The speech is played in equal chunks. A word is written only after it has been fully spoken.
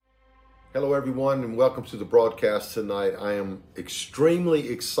Hello, everyone, and welcome to the broadcast tonight. I am extremely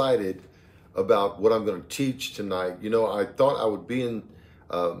excited about what I'm going to teach tonight. You know, I thought I would be in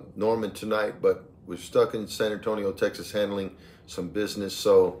Norman tonight, but we're stuck in San Antonio, Texas, handling some business.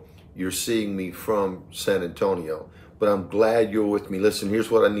 So you're seeing me from San Antonio, but I'm glad you're with me. Listen, here's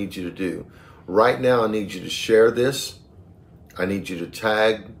what I need you to do. Right now, I need you to share this. I need you to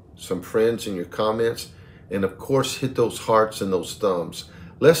tag some friends in your comments, and of course, hit those hearts and those thumbs.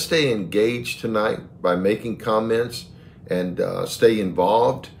 Let's stay engaged tonight by making comments and stay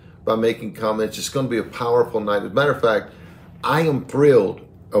involved by making comments. It's going to be a powerful night. As a matter of fact, I am thrilled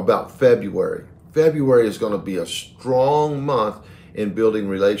about February. February is going to be a strong month in building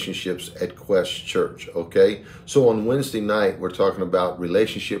relationships at Quest Church, okay? So on Wednesday night, we're talking about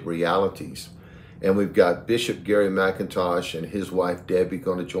relationship realities. And we've got Bishop Gary McIntosh and his wife Debbie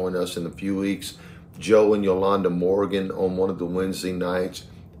going to join us in a few weeks. Joe and Yolanda Morgan on one of the Wednesday nights.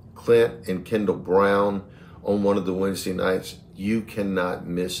 Clint and Kendall Brown on one of the Wednesday nights. You cannot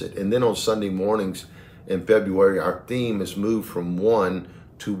miss it. And then on Sunday mornings in February, our theme has moved from one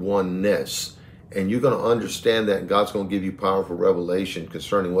to oneness. And you're going to understand that, and God's going to give you powerful revelation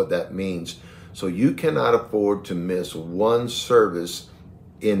concerning what that means. So you cannot afford to miss one service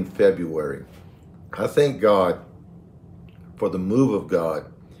in February. I thank God for the move of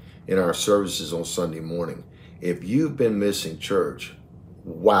God in our services on Sunday morning. If you've been missing church,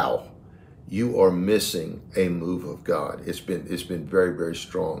 wow, you are missing a move of God. It's been very, very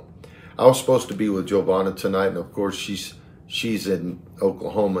strong. I was supposed to be with Giovanna tonight, and of course she's in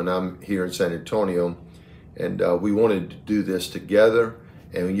Oklahoma and I'm here in San Antonio, and we wanted to do this together,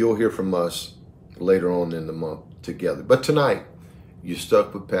 and you'll hear from us later on in the month together. But tonight, you're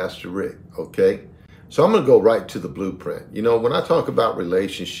stuck with Pastor Rick, okay? So I'm going to go right to the blueprint. You know, when I talk about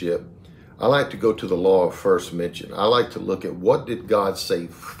relationship, I like to go to the law of first mention. I like to look at what did God say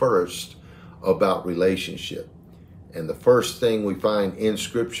first about relationship. And the first thing we find in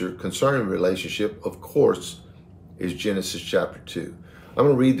Scripture concerning relationship, of course, is Genesis chapter 2. I'm going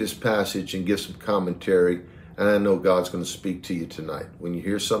to read this passage and give some commentary, and I know God's going to speak to you tonight. When you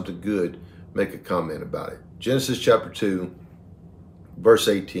hear something good, make a comment about it. Genesis chapter 2, verse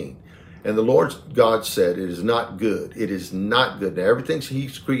 18. And the Lord God said, it is not good. It is not good. Now, everything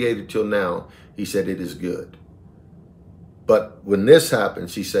he's created till now, he said it is good. But when this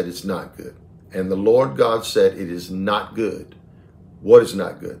happens, he said it's not good. And the Lord God said, it is not good. What is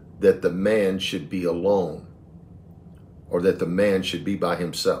not good? That the man should be alone, or that the man should be by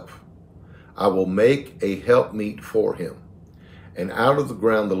himself. I will make a helpmeet for him. And out of the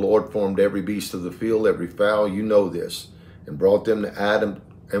ground the Lord formed every beast of the field, every fowl, you know this, and brought them to Adam.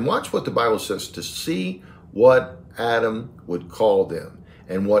 And watch what the Bible says, to see what Adam would call them.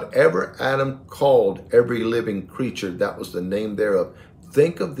 And whatever Adam called every living creature, that was the name thereof.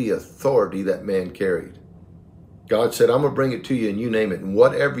 Think of the authority that man carried. God said, I'm going to bring it to you and you name it. And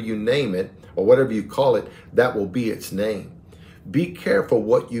whatever you name it, or whatever you call it, that will be its name. Be careful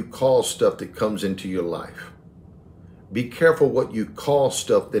what you call stuff that comes into your life. Be careful what you call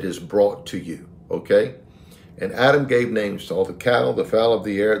stuff that is brought to you, okay? And Adam gave names to all the cattle, the fowl of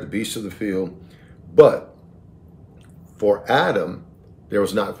the air, the beasts of the field. But for Adam, there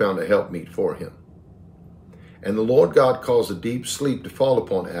was not found a helpmeet for him. And the Lord God caused a deep sleep to fall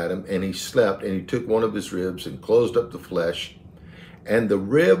upon Adam, and he slept, and he took one of his ribs and closed up the flesh. And the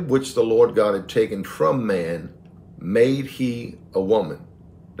rib which the Lord God had taken from man made he a woman.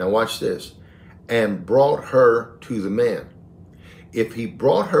 Now watch this. And brought her to the man. If he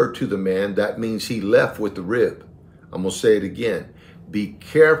brought her to the man, that means he left with the rib. I'm going to say it again. Be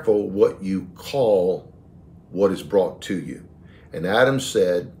careful what you call what is brought to you. And Adam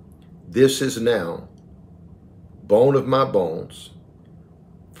said, this is now bone of my bones,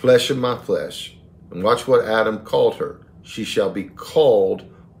 flesh of my flesh. And watch what Adam called her. She shall be called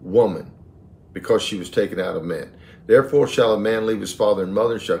woman, because she was taken out of man. Therefore shall a man leave his father and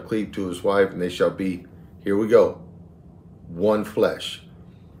mother, and shall cleave to his wife, and they shall be, here we go, one flesh.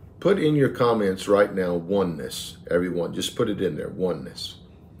 Put in your comments right now, oneness. Everyone, just put it in there, oneness.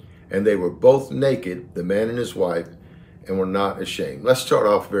 And they were both naked, the man and his wife, and were not ashamed. Let's start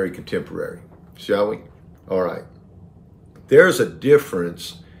off very contemporary, shall we? All right. There's a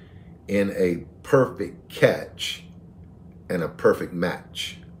difference in a perfect catch and a perfect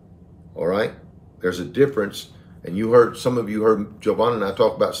match. All right? There's a difference, and some of you heard Giovanna and I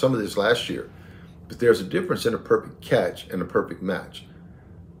talk about some of this last year. But there's a difference in a perfect catch and a perfect match.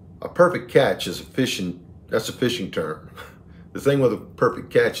 A perfect catch is that's a fishing term. The thing with a perfect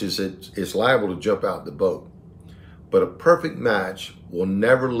catch is it's liable to jump out the boat. But a perfect match will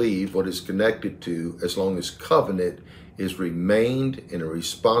never leave what it's connected to as long as covenant is remained in a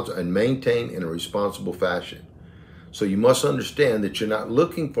and maintained in a responsible fashion. So you must understand that you're not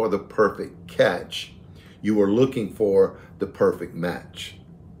looking for the perfect catch. You are looking for the perfect match.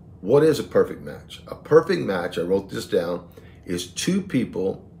 What is a perfect match? A perfect match, I wrote this down, is two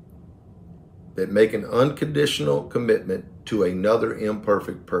people that make an unconditional commitment to another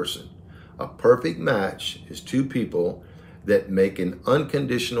imperfect person. A perfect match is two people that make an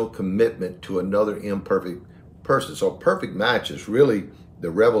unconditional commitment to another imperfect person. So a perfect match is really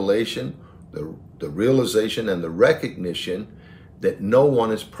the revelation, the realization, and the recognition that no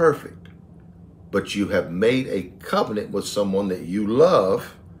one is perfect. But you have made a covenant with someone that you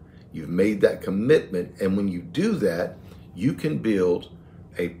love. You've made that commitment. And when you do that, you can build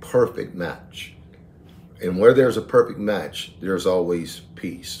a perfect match. And where there's a perfect match, there's always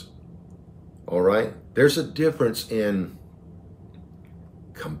peace. All right? There's a difference in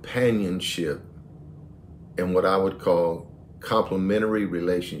companionship and what I would call complementary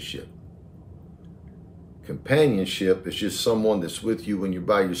relationship. Companionship is just someone that's with you when you're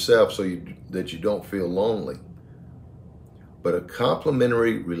by yourself so that you don't feel lonely. But a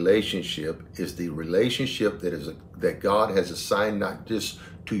complementary relationship is the relationship that God has assigned not just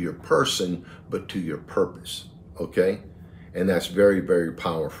to your person, but to your purpose, okay? And that's very, very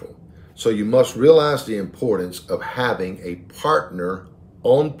powerful. So you must realize the importance of having a partner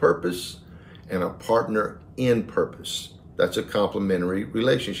on purpose and a partner in purpose. That's a complementary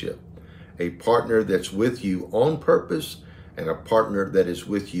relationship. A partner that's with you on purpose and a partner that is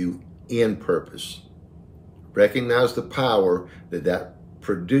with you in purpose. Recognize the power that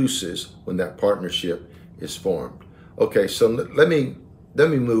produces when that partnership is formed. Okay, so let me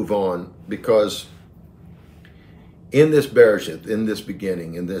move on, because in this bereshit, in this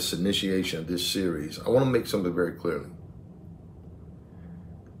beginning, in this initiation of this series, I want to make something very clearly.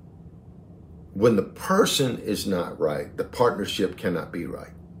 When the person is not right, the partnership cannot be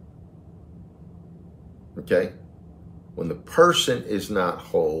right. Okay? When the person is not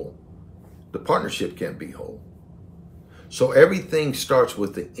whole, the partnership can't be whole. So everything starts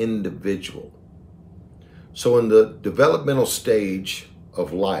with the individual. So in the developmental stages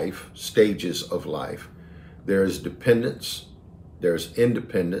of life, there's dependence, there's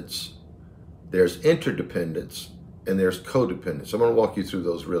independence, there's interdependence, and there's codependence. I'm going to walk you through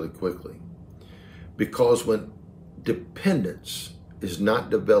those really quickly. Because when dependence is not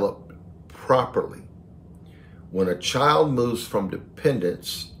developed properly, when a child moves from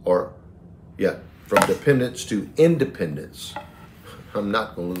dependence to independence, I'm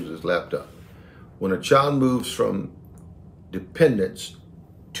not going to lose this laptop. When a child moves from dependence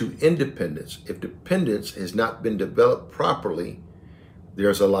to independence, if dependence has not been developed properly,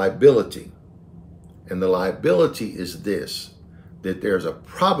 there's a liability. And the liability is this, that there's a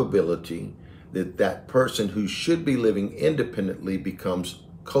probability that that person who should be living independently becomes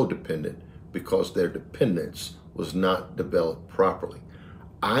codependent because their dependence was not developed properly.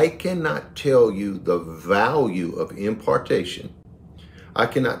 I cannot tell you the value of impartation. I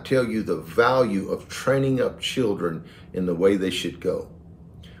cannot tell you the value of training up children in the way they should go.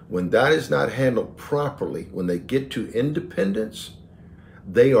 When that is not handled properly, when they get to independence,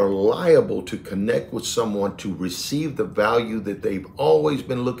 they are liable to connect with someone to receive the value that they've always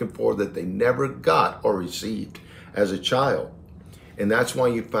been looking for that they never got or received as a child. And that's why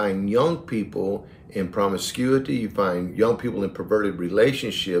you find young people in promiscuity, you find young people in perverted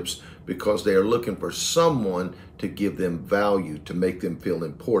relationships, because they are looking for someone to give them value, to make them feel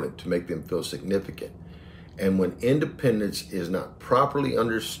important, to make them feel significant. And when independence is not properly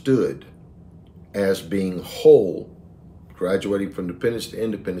understood as being whole, graduating from dependence to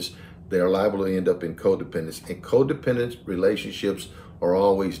independence, they are liable to end up in codependence. And codependent relationships are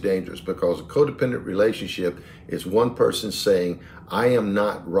always dangerous, because a codependent relationship is one person saying, I am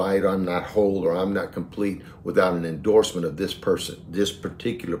not right, I'm not whole, or I'm not complete without an endorsement of this person, this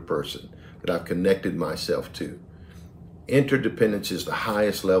particular person that I've connected myself to. Interdependence is the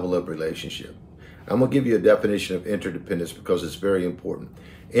highest level of relationship. I'm going to give you a definition of interdependence because it's very important.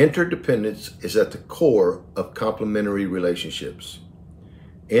 Interdependence is at the core of complementary relationships.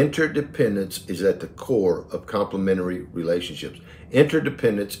 Interdependence is at the core of complementary relationships.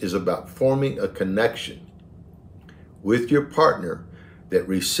 Interdependence is about forming a connection with your partner that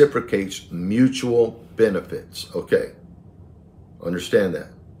reciprocates mutual benefits. Okay, understand that.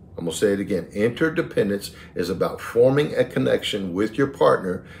 I'm going to say it again. Interdependence is about forming a connection with your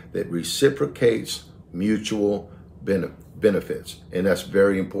partner that reciprocates mutual benefits. And that's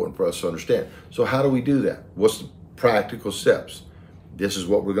very important for us to understand. So how do we do that? What's the practical steps? This is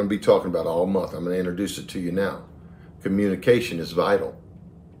what we're going to be talking about all month. I'm going to introduce it to you now. Communication is vital.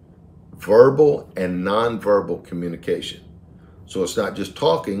 verbal and nonverbal communication. So it's not just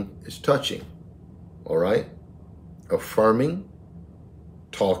talking, it's touching. All right? Affirming,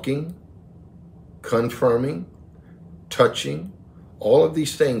 talking, confirming, touching. All of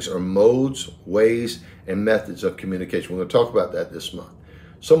these things are modes, ways, and methods of communication. We're going to talk about that this month.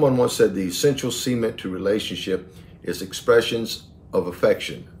 Someone once said the essential cement to relationship is expressions of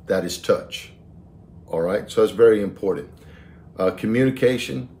affection. That is touch. All right? So it's very important.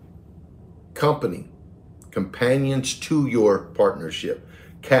 Communication, company, companions to your partnership,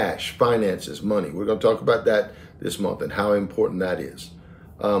 cash, finances, money. We're going to talk about that this month and how important that is.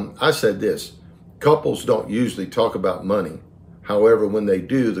 I said this, couples don't usually talk about money. However, when they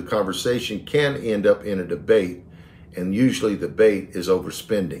do, the conversation can end up in a debate, and usually the debate is over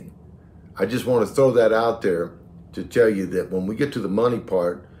spending. I just want to throw that out there to tell you that when we get to the money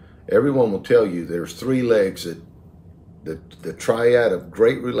part, everyone will tell you there's three legs that the triad of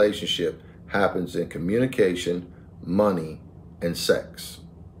great relationship happens in communication, money, and sex.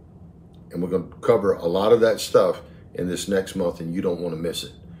 And we're going to cover a lot of that stuff in this next month, and you don't want to miss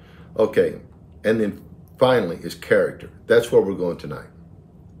it. Okay, and then finally is character. That's where we're going tonight.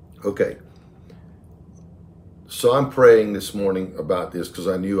 Okay, so I'm praying this morning about this because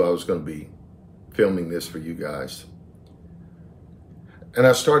I knew I was going to be filming this for you guys. And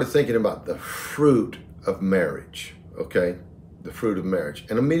I started thinking about the fruit of marriage, okay? The fruit of marriage.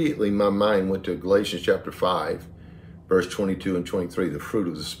 And immediately my mind went to Galatians chapter 5, verse 22 and 23, the fruit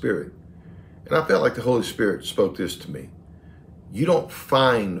of the Spirit. And I felt like the Holy Spirit spoke this to me. You don't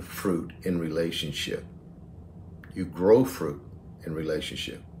find fruit in relationship. You grow fruit in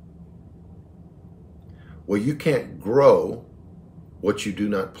relationship. Well, you can't grow what you do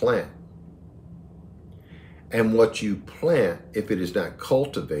not plant. And what you plant, if it is not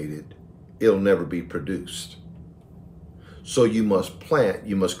cultivated, it'll never be produced. So you must plant,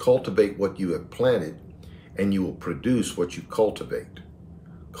 you must cultivate what you have planted, and you will produce what you cultivate.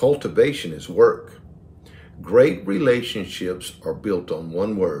 Cultivation is work. Great relationships are built on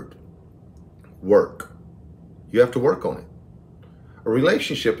one word, work. You have to work on it. A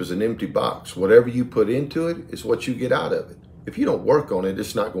relationship is an empty box. Whatever you put into it is what you get out of it. If you don't work on it,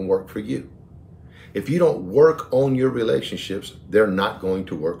 it's not going to work for you. If you don't work on your relationships, they're not going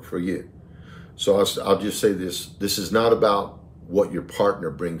to work for you. So I'll just say this. This is not about what your partner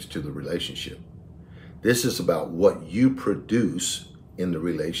brings to the relationship. This is about what you produce in the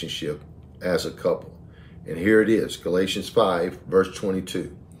relationship as a couple. And here it is, Galatians 5, verse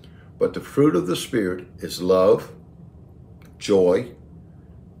 22. But the fruit of the Spirit is love, joy,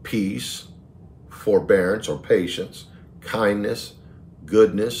 peace, forbearance or patience, kindness,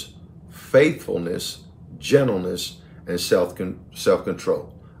 goodness, faithfulness, gentleness, and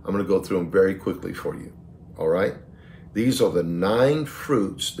self-control. I'm going to go through them very quickly for you. All right? These are the 9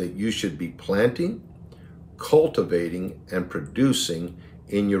 fruits that you should be planting, cultivating, and producing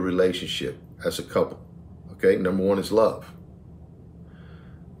in your relationship as a couple. Okay? Number 1 is love.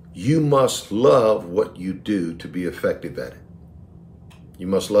 You must love what you do to be effective at it. You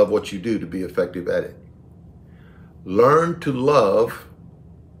must love what you do to be effective at it. Learn to love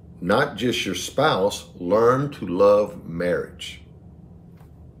not just your spouse, learn to love marriage.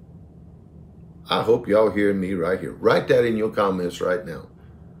 I hope y'all hear me right here. Write that in your comments right now.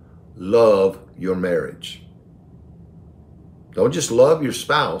 Love your marriage. Don't just love your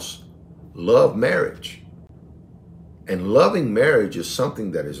spouse, love marriage. And loving marriage is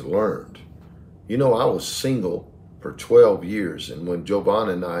something that is learned. You know, I was single for 12 years, and when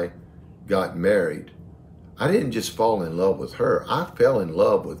Giovanna and I got married, I didn't just fall in love with her. I fell in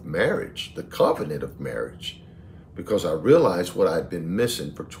love with marriage, the covenant of marriage, because I realized what I'd been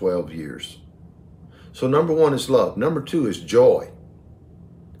missing for 12 years. So number 1 is love. Number 2 is joy.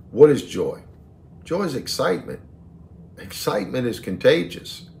 What is joy? Joy is excitement. Excitement is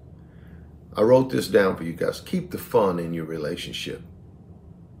contagious. I wrote this down for you guys. Keep the fun in your relationship.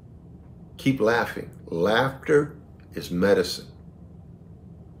 Keep laughing. Laughter is medicine.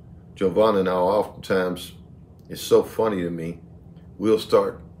 Giovanna and I oftentimes, it's so funny to me, we'll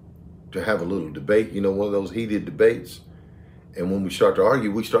start to have a little debate, you know, one of those heated debates. And when we start to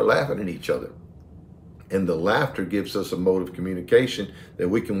argue, we start laughing at each other. And the laughter gives us a mode of communication that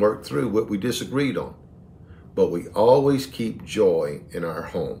we can work through what we disagreed on. But we always keep joy in our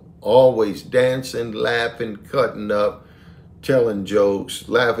home. Always dancing, laughing, cutting up, telling jokes,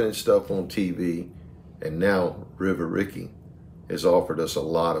 laughing at stuff on TV. And now River Ricky has offered us a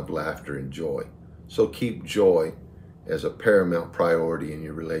lot of laughter and joy. So keep joy as a paramount priority in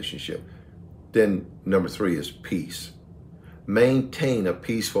your relationship. Then number 3 is peace. Maintain a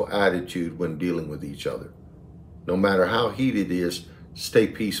peaceful attitude when dealing with each other. No matter how heated it is, stay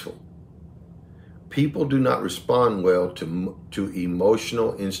peaceful. People do not respond well to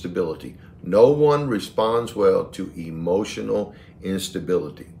emotional instability. No one responds well to emotional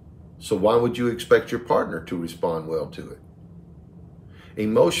instability. So why would you expect your partner to respond well to it?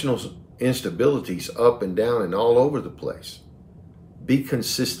 Emotional instability is up and down and all over the place. Be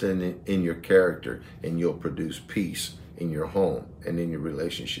consistent in your character, and you'll produce peace in your home and in your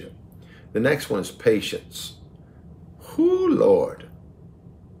relationship. The next one is patience. Whoo, Lord.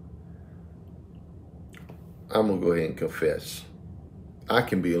 I'm going to go ahead and confess. I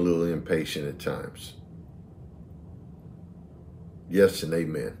can be a little impatient at times. Yes and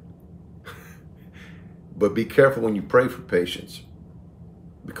amen. But be careful when you pray for patience,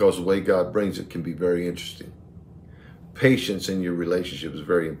 because the way God brings it can be very interesting. Patience in your relationship is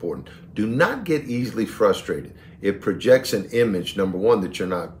very important. Do not get easily frustrated. It projects an image, number one, that you're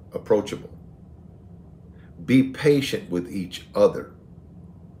not approachable. Be patient with each other,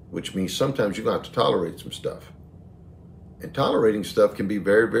 which means sometimes you're going to have to tolerate some stuff. And tolerating stuff can be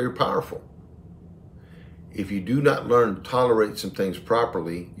very, very powerful. If you do not learn to tolerate some things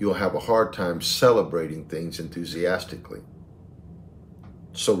properly, you'll have a hard time celebrating things enthusiastically.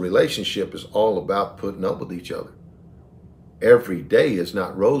 So relationship is all about putting up with each other. Every day is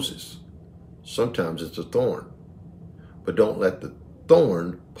not roses. Sometimes it's a thorn. But don't let the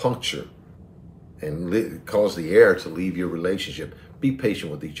thorn puncture and cause the air to leave your relationship. Be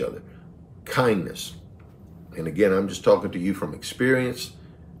patient with each other. Kindness. And again, I'm just talking to you from experience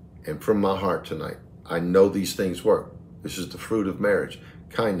and from my heart tonight. I know these things work. This is the fruit of marriage.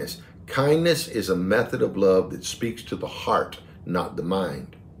 Kindness. Kindness is a method of love that speaks to the heart, not the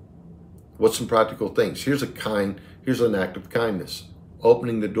mind. What's some practical things? Here's an act of kindness.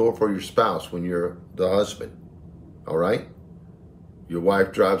 Opening the door for your spouse when you're the husband. All right? Your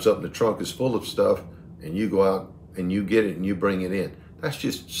wife drives up and the trunk is full of stuff, and you go out and you get it and you bring it in. That's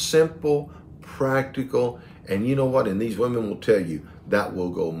just simple, practical, and you know what? And these women will tell you that will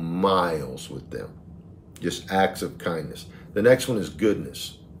go miles with them. Just acts of kindness. The next one is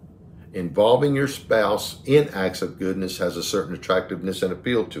goodness. Involving your spouse in acts of goodness has a certain attractiveness and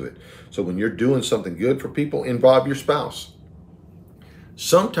appeal to it. So when you're doing something good for people, involve your spouse.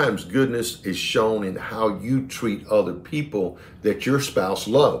 Sometimes goodness is shown in how you treat other people that your spouse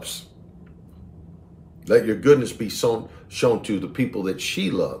loves. Let your goodness be shown to the people that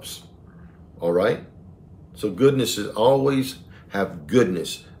she loves. All right? So goodness is always have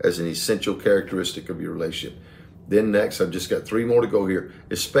goodness as an essential characteristic of your relationship. Then next, I've just got 3 more to go here,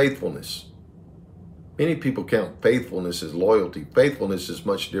 is faithfulness. Many people count faithfulness as loyalty. Faithfulness is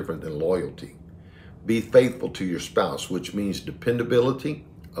much different than loyalty. Be faithful to your spouse, which means dependability,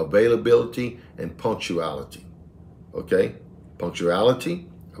 availability, and punctuality. Okay? Punctuality,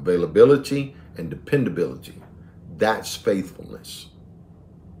 availability, and dependability. That's faithfulness.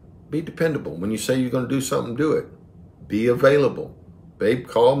 Be dependable. When you say you're going to do something, do it. Be available. Babe,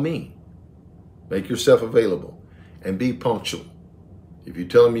 call me. Make yourself available. And be punctual. If you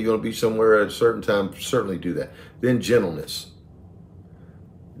tell them you're going to be somewhere at a certain time, certainly do that. Then gentleness.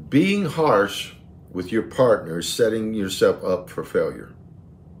 Being harsh with your partner is setting yourself up for failure.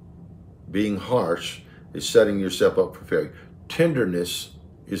 Being harsh is setting yourself up for failure. Tenderness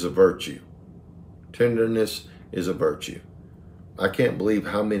is a virtue. Tenderness is a virtue. I can't believe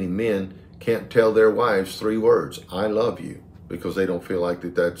how many men can't tell their wives 3 words, I love you, because they don't feel like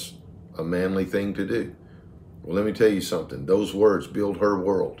that's a manly thing to do. Well, let me tell you something. Those words build her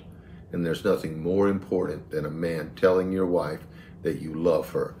world. And there's nothing more important than a man telling your wife that you love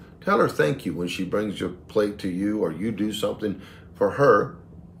her. Tell her thank you when she brings your plate to you or you do something for her.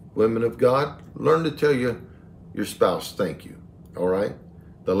 Women of God, learn to tell your spouse thank you. All right?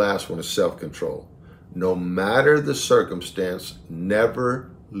 The last one is self-control. No matter the circumstance,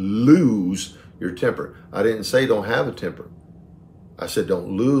 never lose your temper. I didn't say don't have a temper. I said don't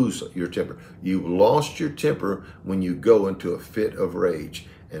lose your temper. You've lost your temper when you go into a fit of rage.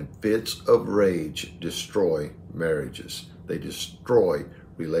 And fits of rage destroy marriages. They destroy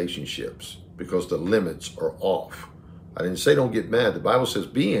relationships because the limits are off. I didn't say don't get mad. The Bible says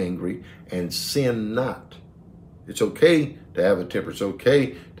be angry and sin not. It's okay to have a temper. It's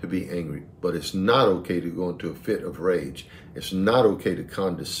okay to be angry, but it's not okay to go into a fit of rage. It's not okay to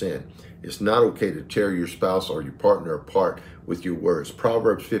condescend. It's not okay to tear your spouse or your partner apart with your words.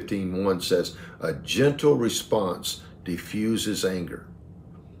 Proverbs 15:1 says, a gentle response diffuses anger,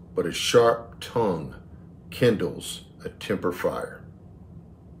 but a sharp tongue kindles a temper fire.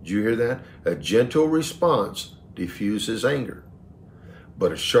 Did you hear that? A gentle response diffuses anger,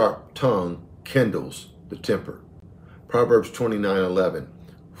 but a sharp tongue kindles the temper. Proverbs 29:11,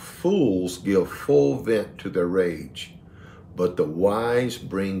 fools give full vent to their rage, but the wise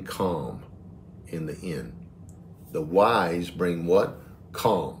bring calm in the end. The wise bring what?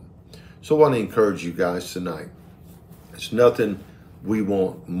 Calm. So I want to encourage you guys tonight. It's nothing we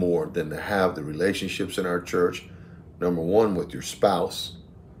want more than to have the relationships in our church. Number one, with your spouse.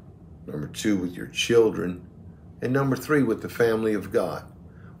 Number two, with your children. And number three, with the family of God.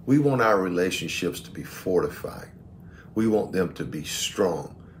 We want our relationships to be fortified. We want them to be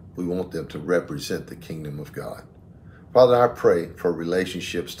strong. We want them to represent the kingdom of God. Father, I pray for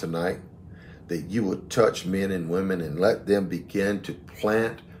relationships tonight, that you would touch men and women and let them begin to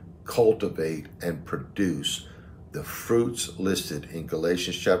plant, cultivate, and produce the fruits listed in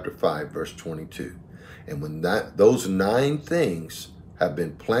Galatians chapter 5, verse 22. And when those 9 things have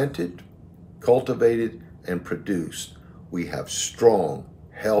been planted, cultivated, and produced, we have strong,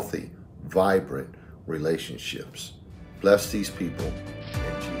 healthy, vibrant relationships. Bless these people.